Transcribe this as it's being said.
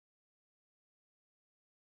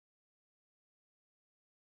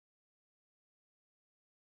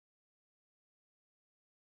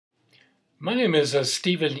My name is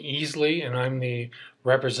Stephen Easley, and I'm the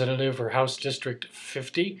representative for House District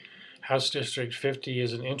 50. House District 50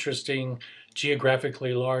 is an interesting,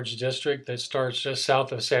 geographically large district that starts just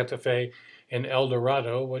south of Santa Fe in El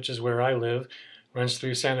Dorado, which is where I live, runs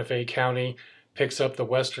through Santa Fe County, picks up the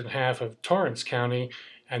western half of Torrance County,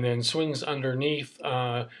 and then swings underneath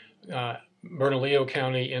Bernalillo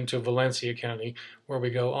County into Valencia County, where we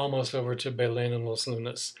go almost over to Belen and Los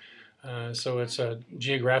Lunas. So it's a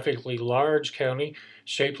geographically large county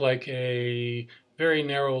shaped like a very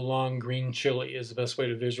narrow, long green chili is the best way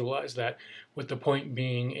to visualize that, with the point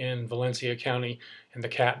being in Valencia County and the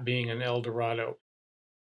cap being in El Dorado.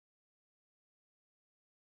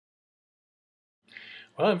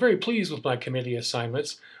 Well, I'm very pleased with my committee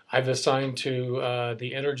assignments. I've assigned to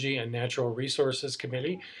the Energy and Natural Resources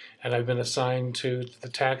Committee, and I've been assigned to the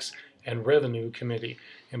Tax and Revenue Committee.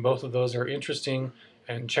 And both of those are interesting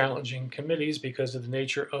and challenging committees because of the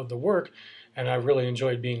nature of the work, and I really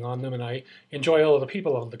enjoyed being on them, and I enjoy all of the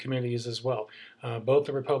people on the committees as well, both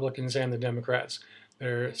the Republicans and the Democrats.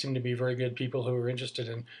 There seem to be very good people who are interested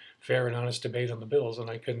in fair and honest debate on the bills, and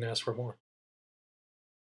I couldn't ask for more.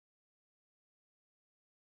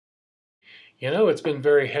 It's been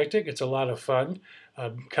very hectic. It's a lot of fun.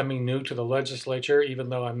 Coming new to the legislature, even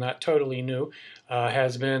though I'm not totally new,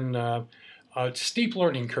 has been a steep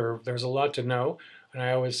learning curve. There's a lot to know, and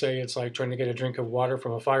I always say it's like trying to get a drink of water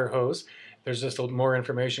from a fire hose. There's just more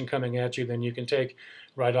information coming at you than you can take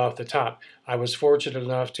right off the top. I was fortunate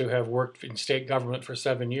enough to have worked in state government for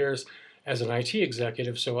 7 years as an IT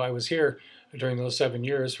executive, so I was here during those 7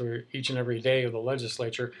 years for each and every day of the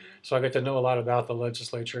legislature. So I got to know a lot about the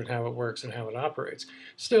legislature and how it works and how it operates.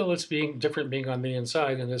 Still, it's being different being on the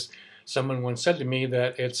inside. And as someone once said to me,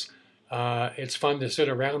 that it's fun to sit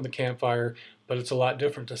around the campfire, but it's a lot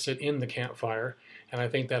different to sit in the campfire. And I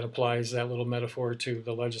think that applies that little metaphor to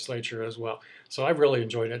the legislature as well. So I've really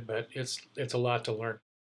enjoyed it, but it's a lot to learn.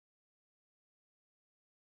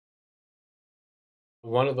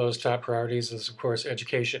 One of those top priorities is, of course,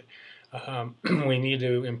 education. We need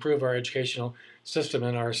to improve our educational system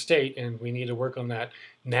in our state, and we need to work on that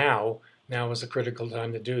now. Now is a critical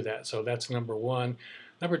time to do that. So that's number one.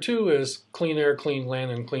 Number two is clean air, clean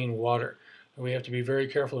land, and clean water. We have to be very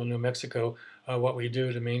careful in New Mexico what we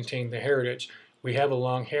do to maintain the heritage. We have a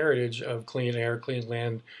long heritage of clean air, clean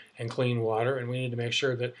land, and clean water, and we need to make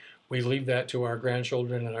sure that we leave that to our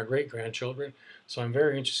grandchildren and our great-grandchildren. So I'm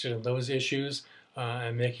very interested in those issues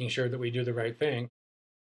and making sure that we do the right thing.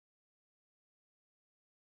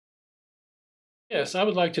 Yes, I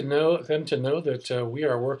would like to know them to know that we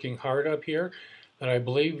are working hard up here, that I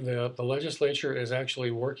believe the legislature is actually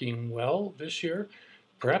working well this year,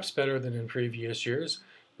 perhaps better than in previous years.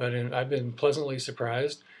 I've been pleasantly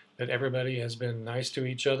surprised that everybody has been nice to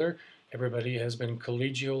each other, everybody has been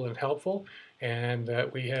collegial and helpful, and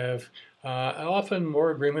that we have often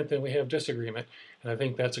more agreement than we have disagreement. And I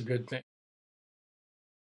think that's a good thing.